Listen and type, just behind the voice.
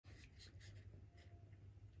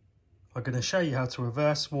I'm going to show you how to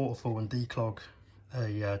reverse waterfall and declog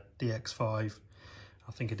a DX5,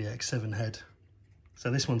 I think a DX7 head.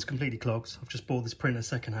 So this one's completely clogged. I've just bought this printer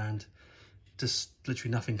secondhand. Just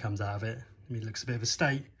literally nothing comes out of it. I mean, it looks a bit of a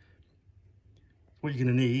state. What you're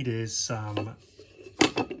going to need is some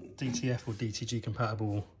DTF or DTG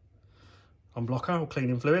compatible unblocker or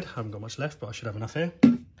cleaning fluid. I haven't got much left, but I should have enough here.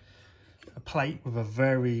 A plate with a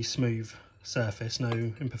very smooth surface, no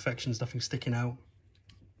imperfections, nothing sticking out.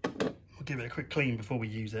 We'll give it a quick clean before we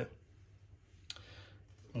use it.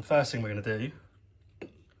 And the first thing we're going to do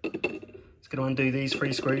is going to undo these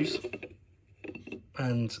 3 screws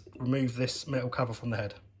and remove this metal cover from the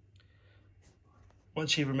head.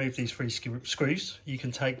 Once you remove these 3 screws, you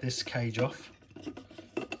can take this cage off.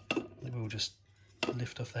 It will just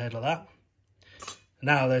lift off the head like that.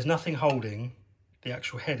 Now there's nothing holding the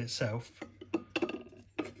actual head itself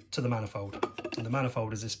to the manifold. And the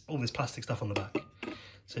manifold is all this plastic stuff on the back.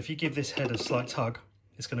 So if you give this head a slight tug,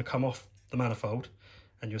 it's going to come off the manifold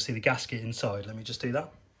and you'll see the gasket inside. Let me just do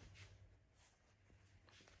that.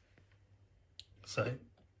 So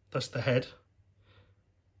that's the head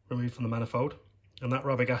removed from the manifold, and that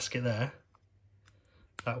rubber gasket there,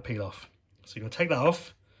 that will peel off. So you're going to take that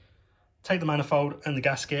off, take the manifold and the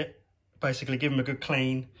gasket, basically give them a good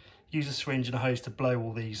clean, use a syringe and a hose to blow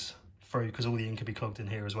all these through because all the ink can be clogged in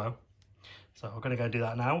here as well. So I'm going to go do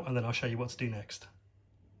that now and then I'll show you what to do next.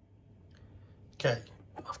 Okay,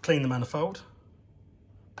 I've cleaned the manifold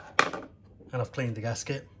and I've cleaned the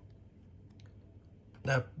gasket.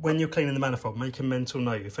 Now, when you're cleaning the manifold, make a mental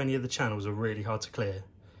note. If any of the channels are really hard to clear,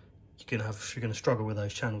 you're going to struggle with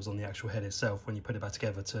those channels on the actual head itself when you put it back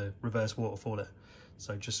together to reverse waterfall it.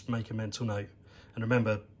 So just make a mental note. And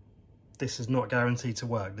remember, this is not guaranteed to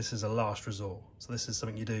work. This is a last resort. So this is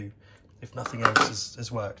something you do if nothing else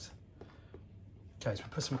has worked. Okay, so we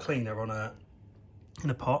put some cleaner in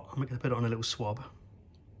a pot. I'm going to put it on a little swab.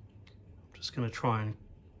 I'm just going to try and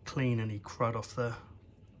clean any crud off the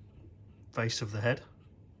face of the head.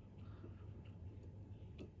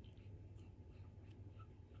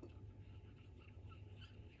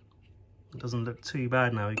 It doesn't look too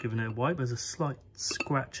bad now, you're giving it a wipe. There's a slight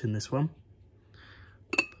scratch in this one,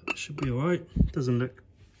 but it should be all right. Doesn't look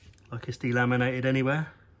like it's delaminated anywhere.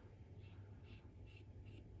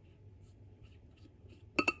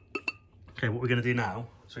 Okay, what we're going to do now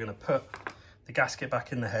is we're going to put the gasket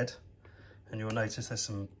back in the head, and you'll notice there's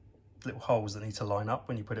some little holes that need to line up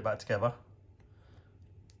when you put it back together.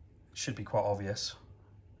 It should be quite obvious.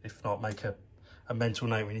 If not, make a mental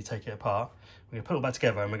note when you take it apart. We're going to put it all back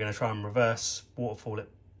together and we're going to try and reverse waterfall it.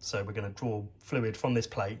 So we're going to draw fluid from this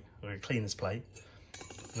plate, we're going to clean this plate,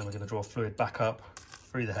 and then we're going to draw fluid back up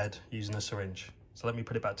through the head using a syringe. So let me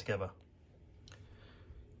put it back together.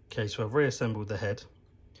 Okay, so I've reassembled the head.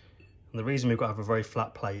 And the reason we've got to have a very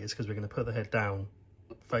flat plate is because we're going to put the head down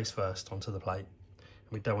face first onto the plate.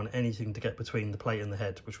 And we don't want anything to get between the plate and the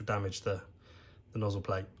head, which will damage the nozzle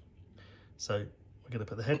plate. So we're going to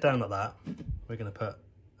put the head down like that. We're going to put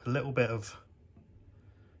a little bit of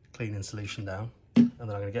cleaning solution down, and then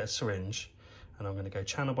I'm going to get a syringe and I'm going to go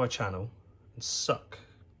channel by channel and suck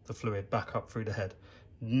the fluid back up through the head.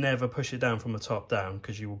 Never push it down from the top down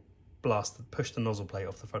because you will push the nozzle plate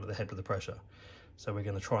off the front of the head with the pressure. So we're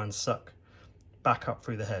going to try and suck back up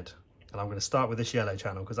through the head, and I'm going to start with this yellow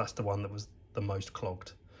channel because that's the one that was the most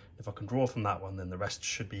clogged. If I can draw from that one, then the rest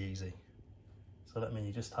should be easy. So let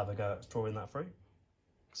me just have a go at drawing that through.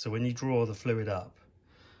 So when you draw the fluid up,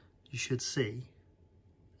 you should see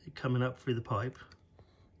it coming up through the pipe,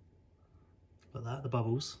 like that, the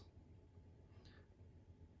bubbles.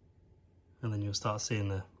 And then you'll start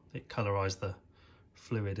seeing it colorise the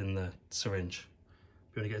fluid in the syringe.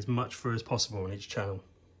 You want to get as much through as possible on each channel.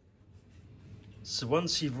 So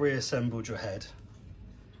once you've reassembled your head,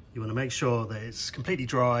 you want to make sure that it's completely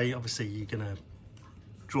dry. Obviously you're going to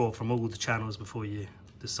draw from all the channels before you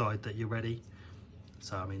decide that you're ready.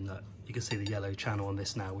 So I mean, you can see the yellow channel on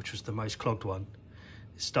this now, which was the most clogged one.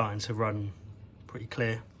 It's starting to run pretty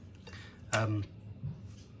clear.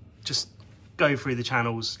 Just go through the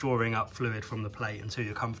channels, drawing up fluid from the plate until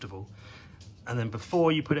you're comfortable. And then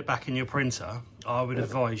before you put it back in your printer, I would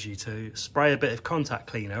advise you to spray a bit of contact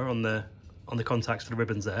cleaner on the contacts for the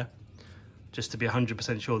ribbons there, just to be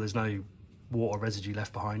 100% sure there's no water residue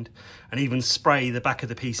left behind. And even spray the back of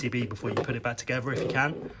the PCB before you put it back together if you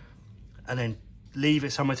can. And then leave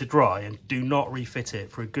it somewhere to dry, and do not refit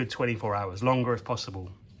it for a good 24 hours, longer if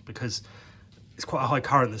possible, because it's quite a high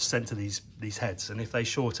current that's sent to these heads, and if they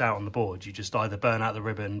short out on the board, you just either burn out the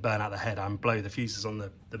ribbon, burn out the head, and blow the fuses on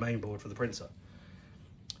the main board for the printer.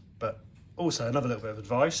 But also another little bit of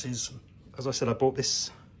advice is, as I said, I bought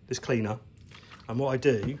this cleaner. And what I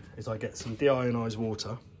do is I get some deionized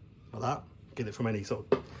water, like that, get it from any sort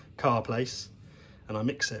of car place, and I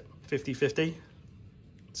mix it 50-50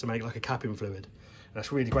 to make like a capping fluid. And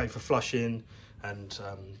that's really great for flushing and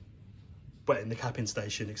wetting the capping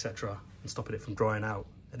station, etc., and stopping it from drying out.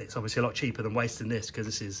 And it's obviously a lot cheaper than wasting this, because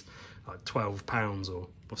this is like £12, or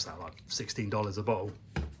what's that, like $16 a bottle.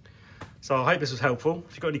 So I hope this was helpful.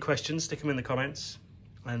 If you've got any questions, stick them in the comments,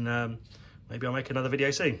 and maybe I'll make another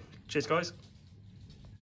video soon. Cheers, guys.